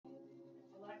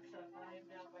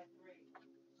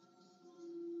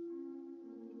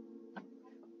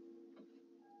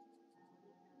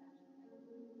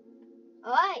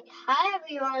Alright, hi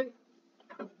everyone.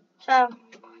 So,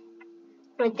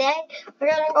 today we're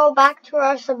gonna go back to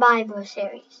our survival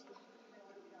series.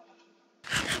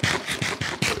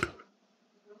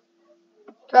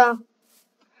 So,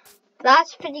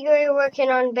 last video we were working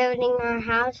on building our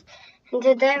house, and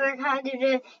today we're gonna do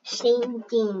the same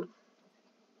thing.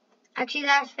 Actually,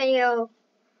 last video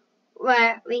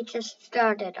where we just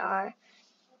started our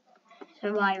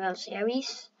survival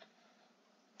series.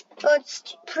 So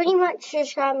it's pretty much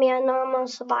just gonna be a normal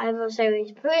survival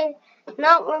series, but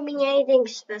not really anything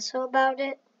special about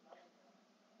it.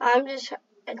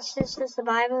 It's just a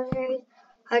survival series.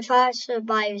 I try to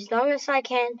survive as long as I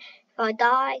can. If I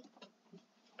die,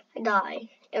 I die.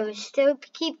 It will still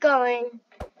keep going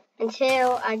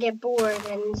until I get bored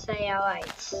and say,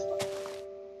 alright,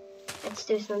 let's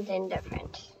do something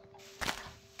different.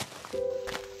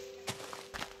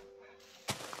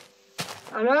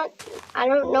 I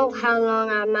don't know how long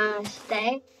I'm gonna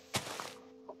stay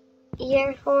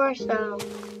here for, so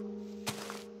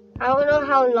I don't know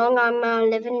how long I'm gonna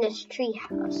live in this tree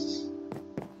house.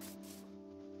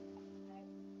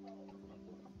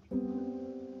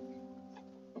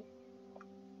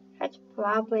 Let's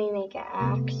probably make an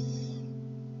axe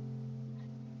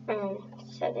and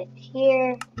set it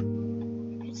here.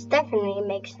 Let's definitely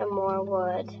make some more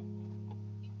wood.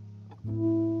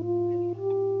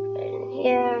 And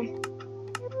here,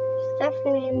 let's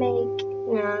definitely make.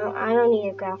 No, I don't need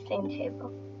a crafting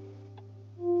table.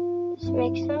 Let's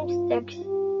make some sticks.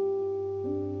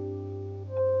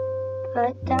 Put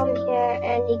it down here,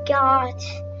 and you got.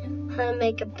 I'm gonna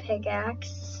make a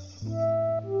pickaxe.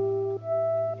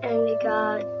 And you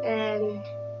got,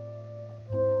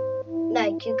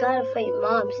 like, you gotta fight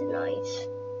mobs tonight.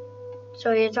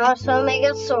 So you also make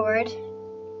a sword.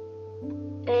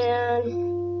 And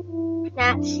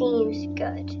that seems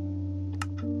good.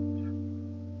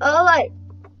 Alright.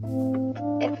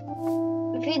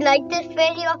 If you like this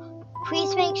video,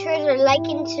 please make sure to like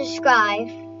and subscribe.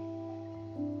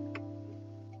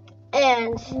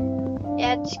 And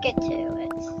yeah, let's get to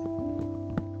it.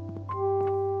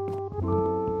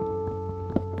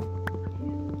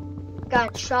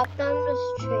 Got chopped down this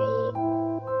tree.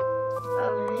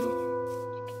 Alright.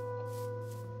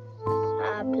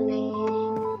 Sapling.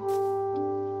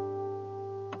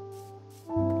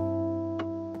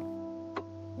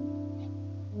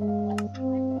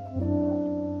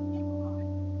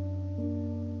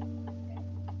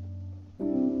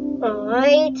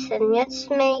 Alright, and let's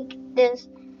make this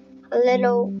a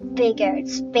little bigger,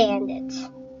 expand it.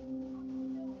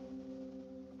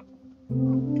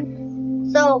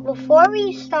 So before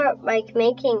we start like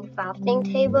making crafting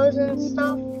tables and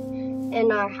stuff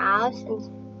in our house and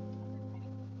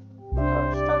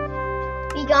stuff,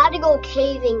 we gotta go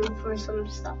caving for some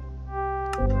stuff.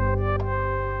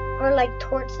 Or like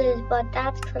torches, but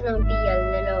that's gonna be a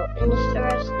little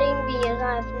interesting because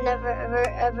I've never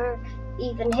ever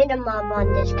even hit a mob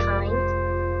on this kind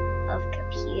of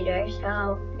computer,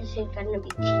 so this is gonna be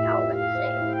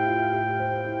challenging.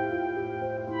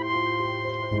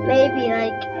 Maybe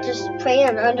like just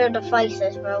praying under the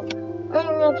devices, bro. I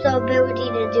don't know if the ability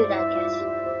to do that yet.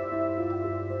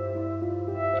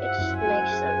 Let's make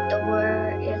some door.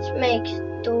 Let's make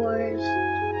doors.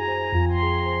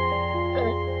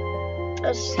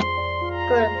 Let's go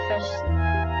to press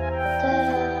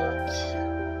that.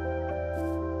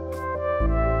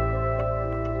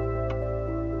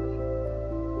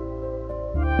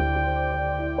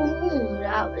 Ooh,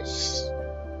 that was.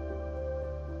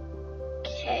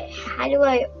 Okay, how do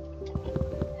I.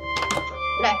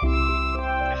 No.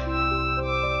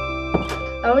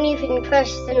 I don't even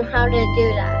question how to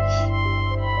do that.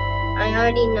 I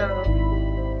already know.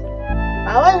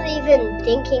 I was even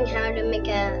thinking how to make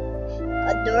a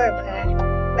door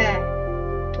but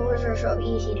doors are so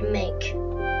easy to make.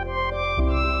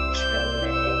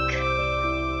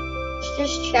 It's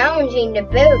just challenging to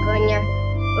build when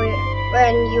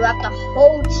you have to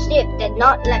hold shift and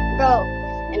not let go,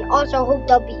 and also hold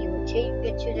W until you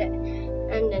get to the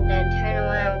end and then turn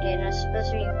around, and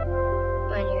especially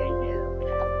when you're a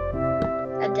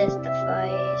noob at this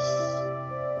device.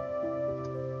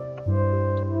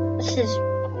 This is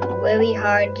really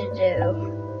hard to do.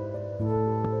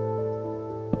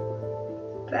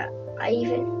 But I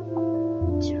even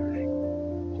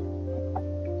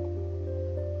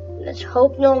let's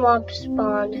hope no mobs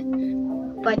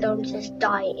spawn, but don't just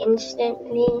die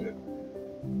instantly.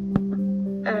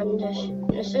 And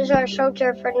this is our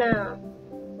shelter for now.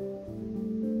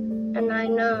 And I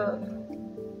know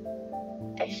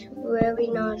it's really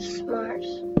not smart.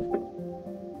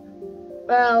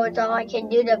 Well, it's all I can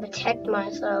do to protect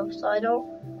myself, so I don't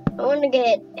I want to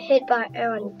get hit by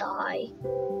air and die.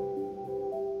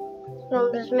 So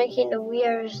I'm just making the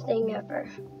weirdest thing ever.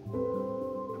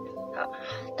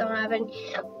 Don't have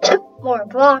any more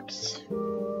blocks.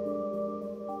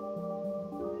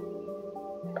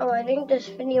 Oh, I think this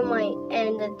video might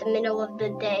end at the middle of the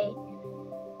day.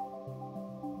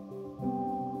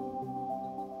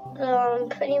 So I'm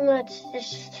pretty much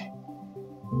just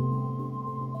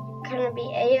gonna be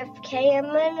AFK.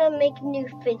 I'm gonna make a new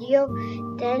video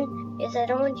then, because I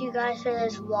don't want you guys to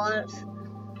just watch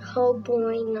a whole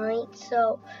boring night.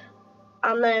 So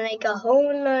I'm gonna make a whole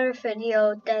another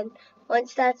video. Then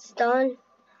once that's done,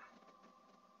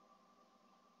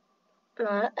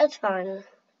 that's fine.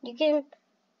 You can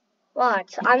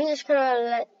watch. I'm just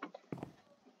gonna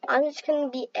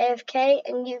be AFK,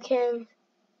 and you can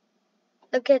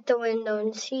look at the window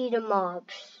and see the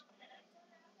mobs.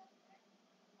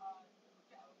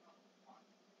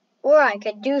 Or I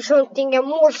could do something and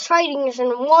more sightings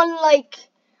and one like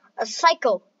a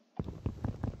psycho.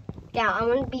 Yeah, I'm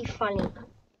gonna be funny.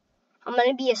 I'm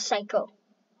gonna be a psycho.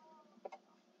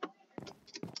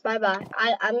 Bye bye.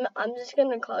 I'm just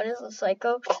gonna call this a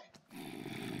psycho.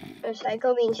 A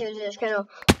psycho means you're just gonna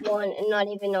run and not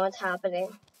even know what's happening.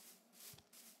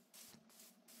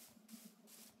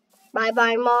 Bye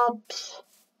bye mobs.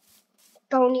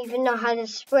 Don't even know how to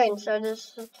sprint, so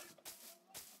this.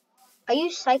 Are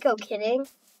you psycho kidding?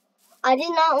 I did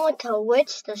not want to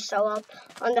witch to show up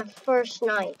on the first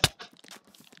night.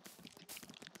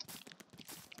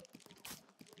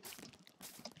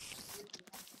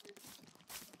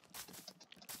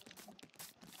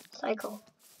 Psycho.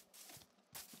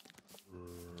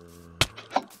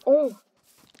 Oh.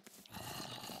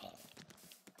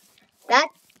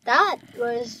 That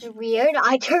was weird.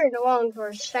 I turned around for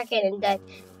a second, and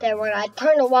then when I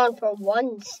turned around for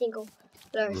one single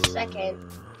second,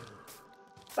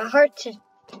 my heart just.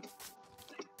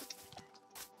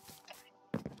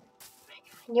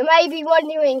 You might be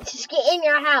wondering, just get in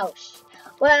your house.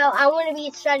 Well, I want to be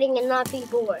exciting and not be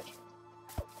bored.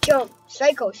 Jump,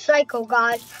 psycho,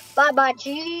 guys. Bye bye,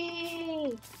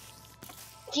 GG.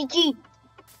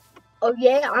 Oh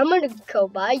yeah, I'm gonna go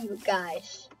by you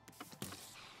guys.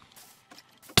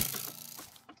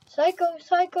 Psycho.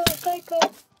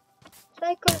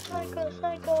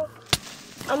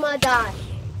 I'm gonna die.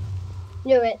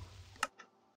 Knew it.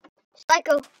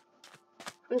 Psycho.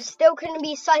 I'm still gonna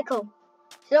be psycho.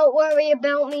 Don't worry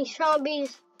about me,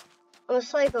 zombies. I'm a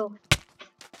psycho.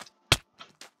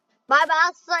 Bye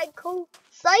bye, psycho.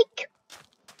 Psych.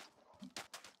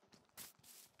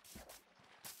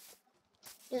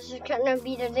 This is gonna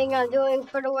be the thing I'm doing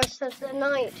for the rest of the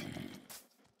night.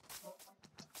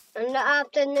 In the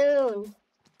afternoon.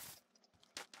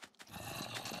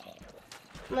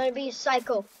 I'm gonna be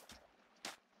psycho.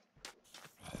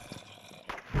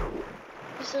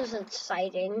 This is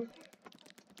exciting.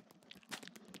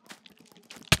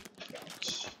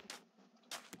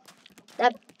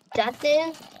 That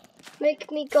didn't make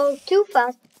me go too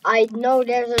fast. I know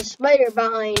there's a spider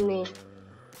behind me.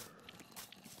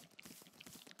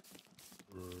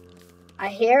 I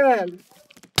hear him.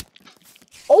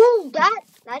 Oh, that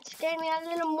scared me a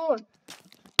little more.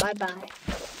 Bye bye.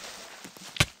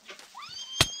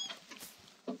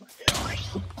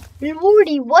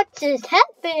 Lordy, what just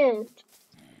happened?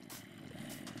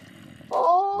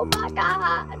 Oh my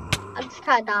god. I'm just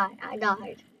gonna die. I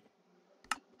died.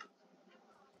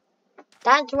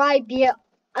 That's right, Bia.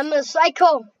 I'm a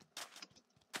psycho.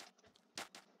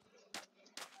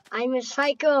 I'm a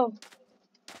psycho.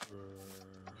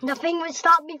 Nothing will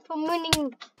stop me from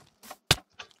winning.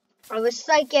 I will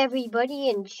psych everybody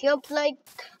and jump like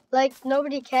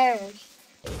nobody cares.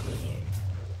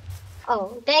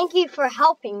 Oh, thank you for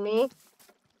helping me.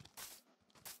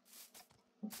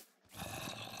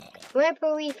 I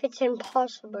believe it's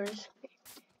impossible.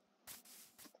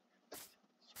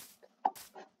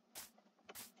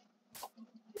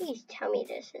 Please tell me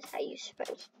this is how you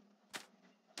sprint.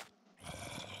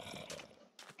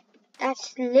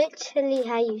 That's literally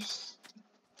how you.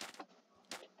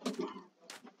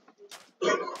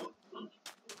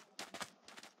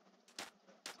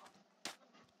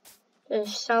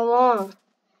 It's so long.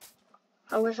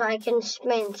 I wish I can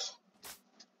sprint.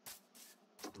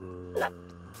 No.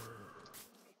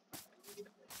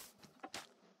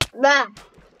 Bah.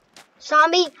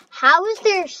 Zombie, how is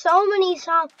there so many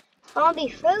zombie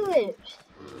villagers?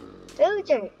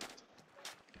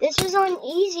 This is on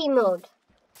easy mode.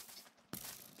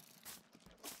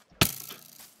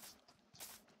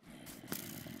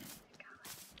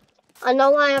 I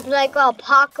know I have like an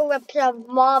apocalypse of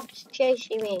mobs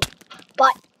chasing me,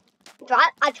 but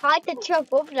I tried to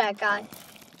jump over that guy.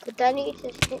 But then he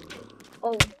just hit me.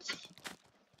 Oh.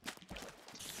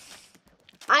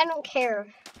 I don't care.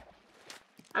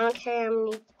 I don't care how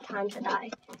many times I die.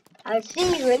 I'll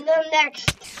see you in the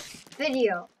next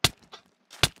video.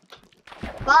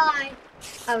 Bye.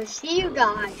 I will see you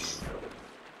guys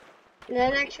in the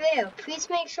next video. Please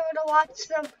make sure to watch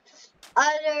some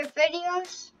other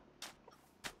videos.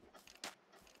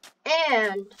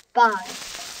 And bye.